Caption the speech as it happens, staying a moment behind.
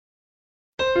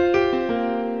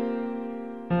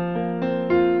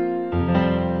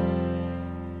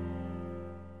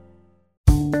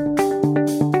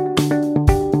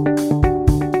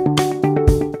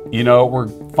You know, we're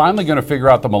finally going to figure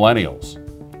out the millennials.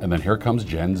 And then here comes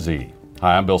Gen Z.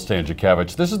 Hi, I'm Bill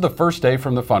Stanczykiewicz. This is the first day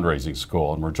from the fundraising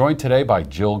school, and we're joined today by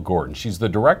Jill Gordon. She's the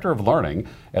Director of Learning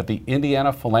at the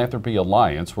Indiana Philanthropy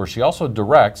Alliance, where she also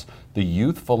directs the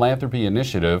Youth Philanthropy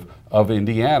Initiative of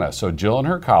Indiana. So Jill and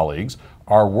her colleagues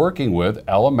are working with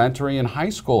elementary and high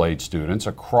school age students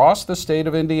across the state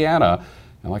of Indiana.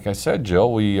 And like I said,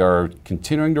 Jill, we are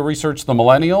continuing to research the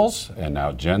millennials, and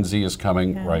now Gen Z is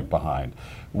coming right behind.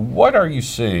 What are you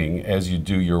seeing as you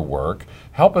do your work?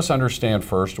 Help us understand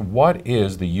first, what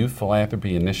is the Youth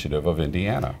Philanthropy Initiative of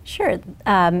Indiana? Sure.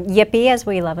 YIPI, as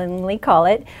we lovingly call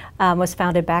it, was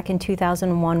founded back in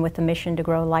 2001 with the mission to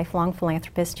grow lifelong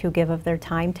philanthropists who give of their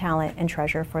time, talent, and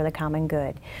treasure for the common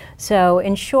good. So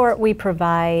in short, we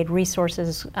provide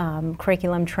resources,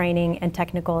 curriculum training, and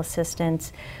technical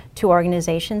assistance to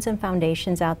organizations and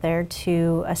foundations out there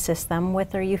to assist them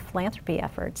with their youth philanthropy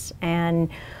efforts. And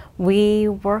we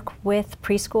work with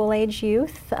preschool age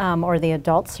youth, or the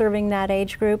adults serving that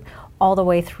age group, all the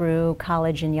way through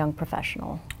college and young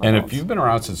professional levels. And if you've been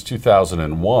around since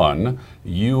 2001,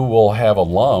 you will have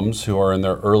alums who are in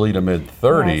their early to mid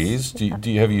 30s.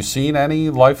 Yes. Have you seen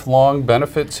any lifelong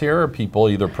benefits here? People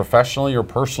either professionally or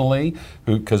personally,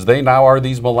 because they now are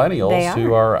these millennials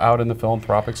who are out in the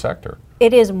philanthropic sector?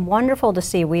 It is wonderful to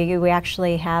see. We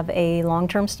actually have a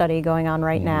long-term study going on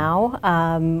right now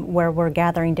where we're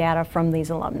gathering data from these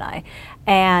alumni.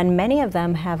 And many of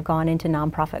them have gone into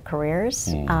nonprofit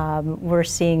careers. We're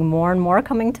seeing more and more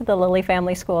coming to the Lilly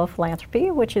Family School of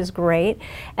Philanthropy, which is great.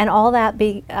 And all that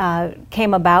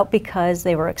came about because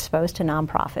they were exposed to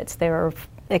nonprofits. They were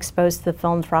exposed to the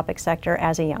philanthropic sector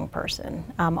as a young person,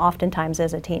 oftentimes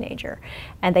as a teenager.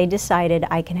 And they decided,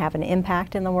 I can have an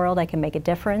impact in the world, I can make a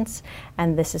difference,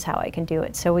 and this is how I can do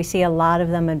it. So we see a lot of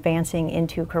them advancing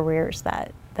into careers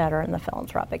that are in the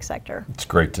philanthropic sector. It's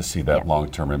great to see that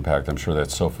long-term impact. I'm sure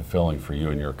that's so fulfilling for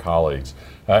you and your colleagues.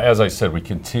 As I said, we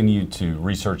continue to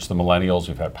research the millennials.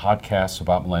 We've had podcasts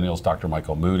about millennials. Dr.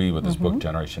 Michael Moody with his book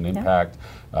Generation Impact,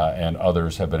 and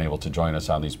others have been able to join us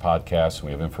on these podcasts. We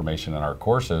have information in our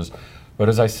courses. But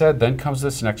as I said, then comes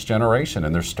this next generation,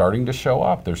 and they're starting to show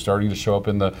up. They're starting to show up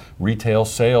in the retail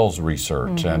sales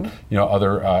research and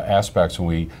other aspects when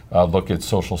we look at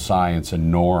social science and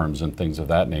norms and things of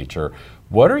that nature.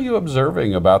 What are you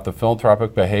observing about the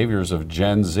philanthropic behaviors of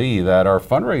Gen Z that our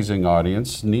fundraising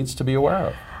audience needs to be aware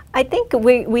of? I think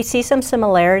we see some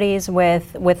similarities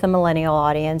with the millennial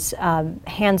audience,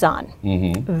 hands-on,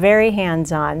 very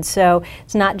hands-on. So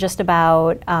it's not just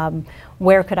about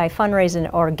where could I fundraise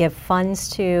or give funds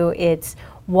to, it's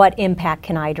what impact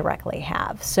can I directly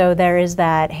have. So there is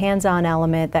that hands-on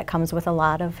element that comes with a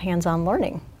lot of hands-on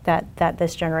learning that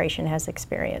this generation has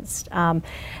experienced.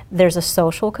 There's a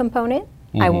social component.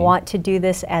 I want to do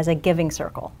this as a giving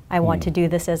circle. I want to do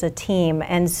this as a team.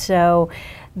 And so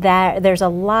there's a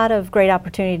lot of great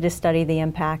opportunity to study the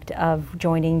impact of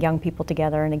joining young people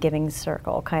together in a giving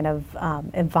circle kind of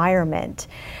environment.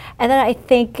 And then I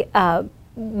think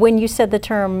when you said the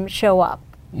term show up,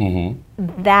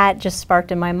 that just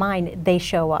sparked in my mind, they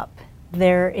show up.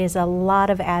 There is a lot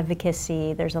of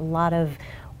advocacy. There's a lot of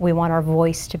we want our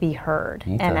voice to be heard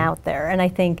and out there. And I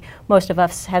think most of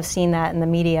us have seen that in the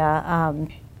media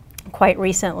quite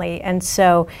recently. And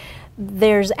so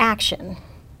there's action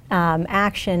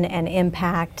and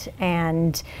impact.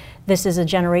 And this is a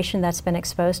generation that's been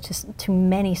exposed to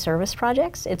many service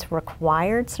projects. It's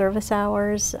required service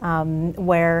hours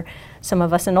where some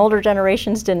of us in older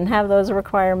generations didn't have those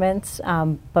requirements,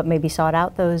 but maybe sought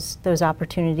out those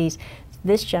opportunities.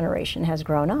 This generation has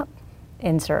grown up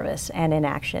in service and in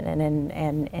action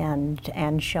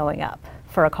and showing up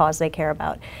for a cause they care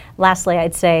about. Lastly,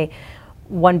 I'd say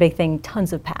one big thing,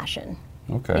 tons of passion.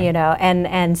 You know, and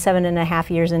 7.5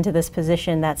 years into this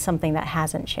position, that's something that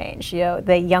hasn't changed. You know,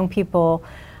 the young people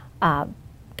are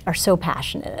so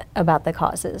passionate about the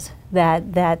causes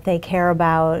that they care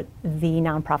about the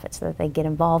nonprofits that they get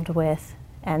involved with.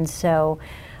 And so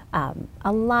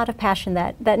a lot of passion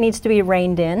that needs to be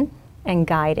reined in and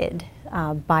guided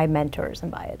by mentors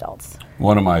and by adults.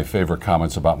 One of my favorite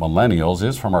comments about millennials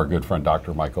is from our good friend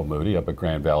Dr. Michael Moody up at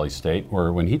Grand Valley State,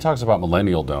 where when he talks about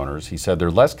millennial donors, he said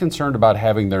they're less concerned about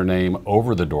having their name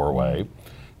over the doorway.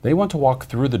 They want to walk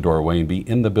through the doorway and be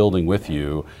in the building with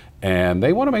you, and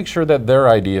they want to make sure that their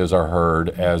ideas are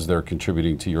heard as they're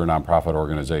contributing to your nonprofit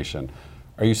organization.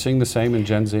 Are you seeing the same in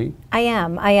Gen Z? I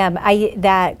am.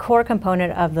 That core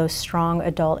component of those strong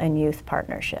adult and youth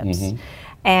partnerships.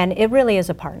 And it really is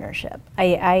a partnership.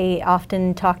 I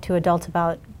often talk to adults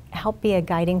about help be a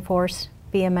guiding force,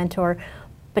 be a mentor,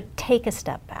 but take a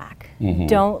step back.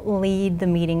 Don't lead the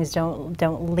meetings,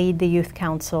 don't lead the youth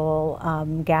council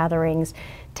gatherings.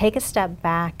 Take a step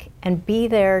back and be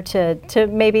there to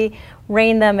maybe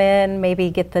rein them in, maybe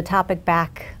get the topic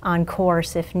back on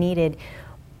course if needed,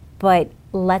 but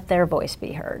let their voice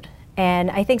be heard.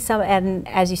 And I think and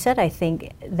as you said, I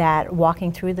think that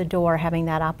walking through the door, having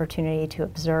that opportunity to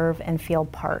observe and feel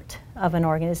part of an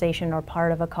organization or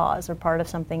part of a cause or part of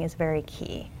something is very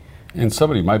key. And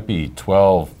somebody might be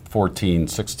 12, 14,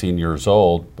 16 years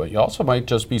old, but you also might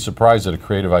just be surprised at a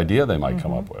creative idea they might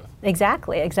come up with.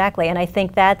 Exactly, exactly. And I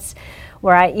think that's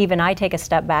where I take a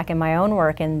step back in my own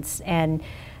work and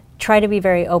try to be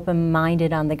very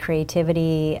open-minded on the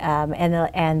creativity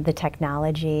and the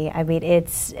technology. I mean,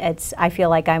 I feel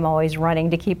like I'm always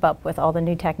running to keep up with all the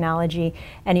new technology,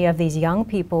 and you have these young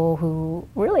people who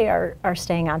really are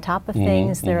staying on top of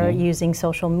things. They're using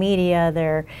social media.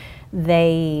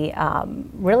 They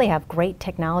really have great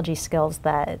technology skills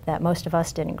that most of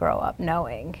us didn't grow up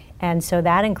knowing, and so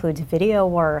that includes video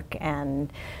work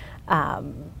and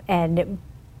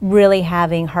really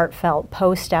having heartfelt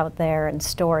posts out there and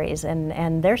stories,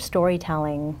 and their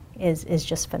storytelling is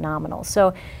just phenomenal.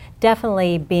 So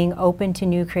definitely being open to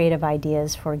new creative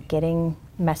ideas for getting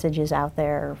messages out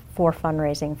there for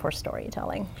fundraising, for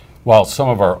storytelling. While some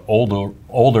of our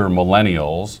older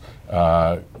millennials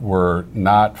were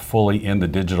not fully in the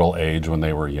digital age when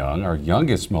they were young, our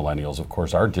youngest millennials, of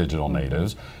course, are digital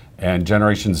natives. And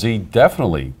Generation Z,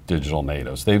 definitely digital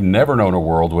natives. They've never known a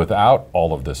world without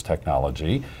all of this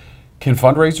technology. Can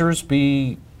fundraisers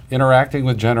be interacting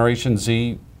with Generation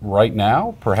Z right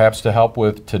now, perhaps to help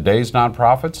with today's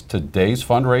nonprofits, today's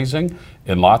fundraising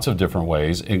in lots of different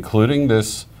ways, including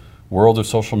this world of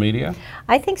social media?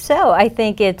 I think so. I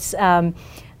think it's a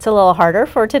little harder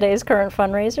for today's current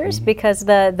fundraisers because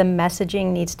the messaging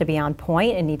needs to be on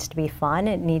point. It needs to be fun.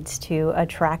 It needs to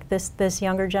attract this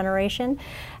younger generation.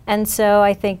 And so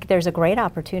I think there's a great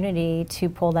opportunity to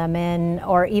pull them in,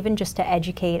 or even just to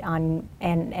educate on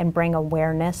and bring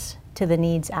awareness to the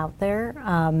needs out there.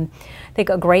 I think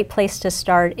a great place to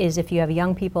start is if you have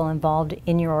young people involved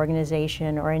in your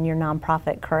organization or in your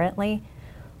nonprofit currently,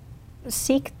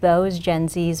 seek those Gen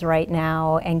Zs right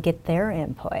now and get their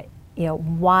input. You know,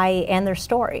 why, and their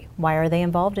story. Why are they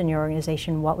involved in your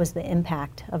organization? What was the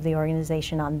impact of the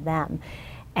organization on them?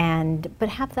 But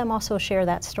have them also share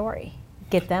that story.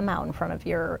 Get them out in front of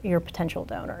your potential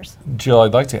donors. Jill,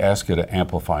 I'd like to ask you to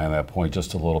amplify on that point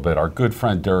just a little bit. Our good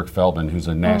friend Derek Feldman, who's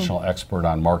a national expert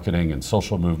on marketing and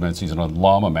social movements, he's an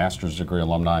alum, a master's degree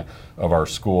alumni of our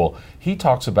school. He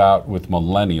talks about with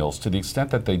millennials, to the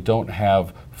extent that they don't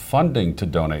have funding to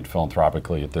donate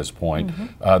philanthropically at this point,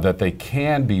 that they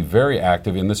can be very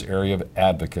active in this area of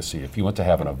advocacy. If you want to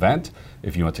have an event,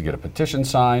 if you want to get a petition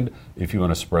signed, if you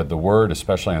want to spread the word,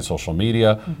 especially on social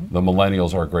media, the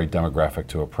millennials are a great demographic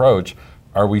to approach.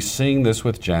 Are we seeing this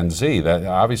with Gen Z? That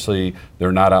obviously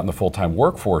they're not out in the full-time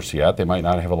workforce yet. They might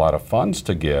not have a lot of funds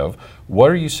to give. What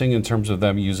are you seeing in terms of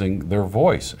them using their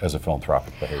voice as a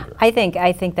philanthropic behavior? I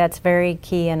think that's very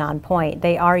key and on point.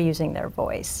 They are using their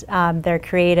voice. They're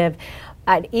creative,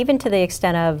 even to the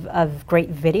extent of great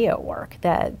video work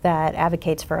that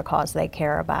advocates for a cause they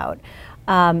care about.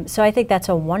 So I think that's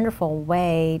a wonderful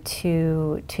way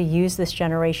to use this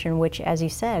generation, which, as you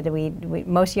said,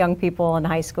 most young people in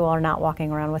high school are not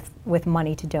walking around with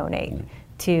money to donate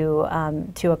to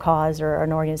a cause or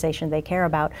an organization they care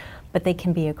about, but they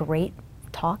can be a great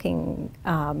talking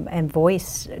and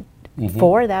voice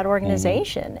for that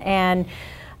organization. And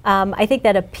I think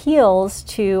that appeals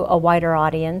to a wider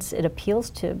audience. It appeals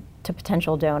to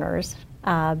potential donors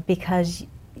because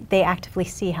they actively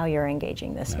see how you're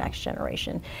engaging this next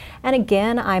generation. And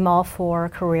again, I'm all for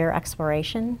career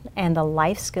exploration and the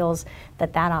life skills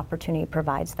that opportunity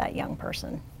provides that young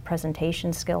person.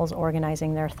 Presentation skills,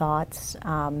 organizing their thoughts,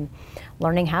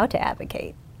 learning how to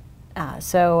advocate.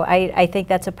 So I think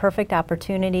that's a perfect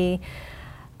opportunity.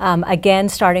 Again,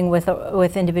 starting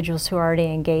with individuals who are already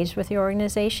engaged with the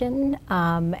organization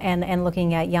and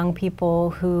looking at young people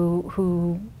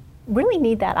who really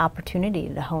need that opportunity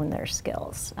to hone their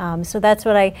skills. So that's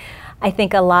what I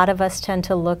think a lot of us tend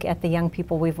to look at the young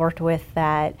people we've worked with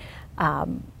that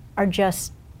are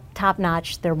just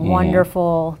top-notch. They're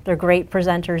wonderful. They're great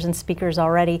presenters and speakers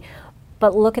already.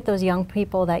 But look at those young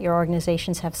people that your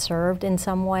organizations have served in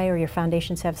some way or your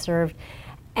foundations have served,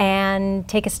 and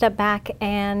take a step back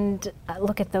and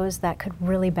look at those that could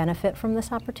really benefit from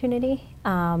this opportunity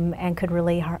and could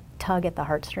really tug at the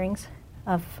heartstrings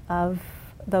of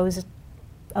those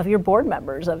of your board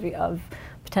members, of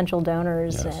potential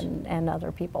donors Yes. and other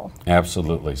people.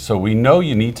 Absolutely. So we know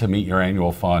you need to meet your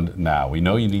annual fund now. We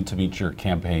know you need to meet your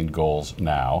campaign goals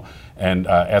now. And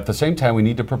at the same time, we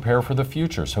need to prepare for the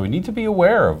future. So we need to be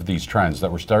aware of these trends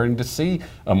that we're starting to see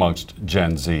amongst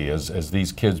Gen Z as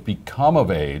these kids become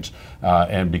of age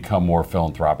and become more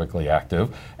philanthropically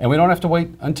active. And we don't have to wait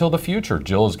until the future.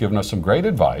 Jill has given us some great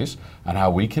advice on how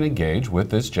we can engage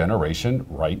with this generation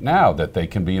right now, that they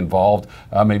can be involved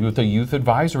maybe with a youth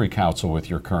advisory council with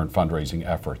your current fundraising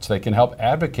efforts. They can help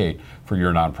advocate for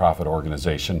your nonprofit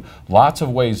organization. Lots of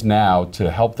ways now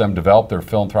to help them develop their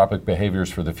philanthropic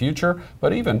behaviors for the future,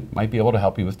 but even might be able to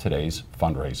help you with today's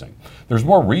fundraising. There's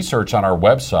more research on our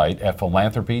website at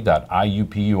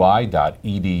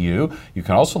philanthropy.iupui.edu. You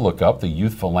can also look up the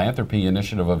Youth Philanthropy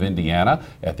Initiative of Indiana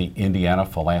at the Indiana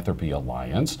Philanthropy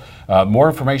Alliance. More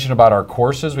information about our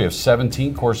courses. We have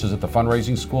 17 courses at the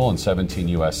Fundraising School in 17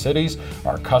 U.S. cities.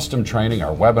 Our custom training,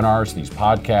 our webinars, these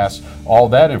podcasts, all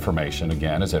that information,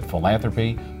 again, is at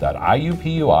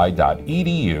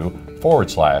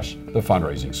philanthropy.iupui.edu/the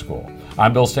Fundraising School.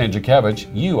 I'm Bill Stanczykiewicz.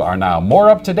 You are now more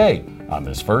up to date on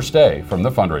this first day from the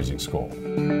Fundraising School.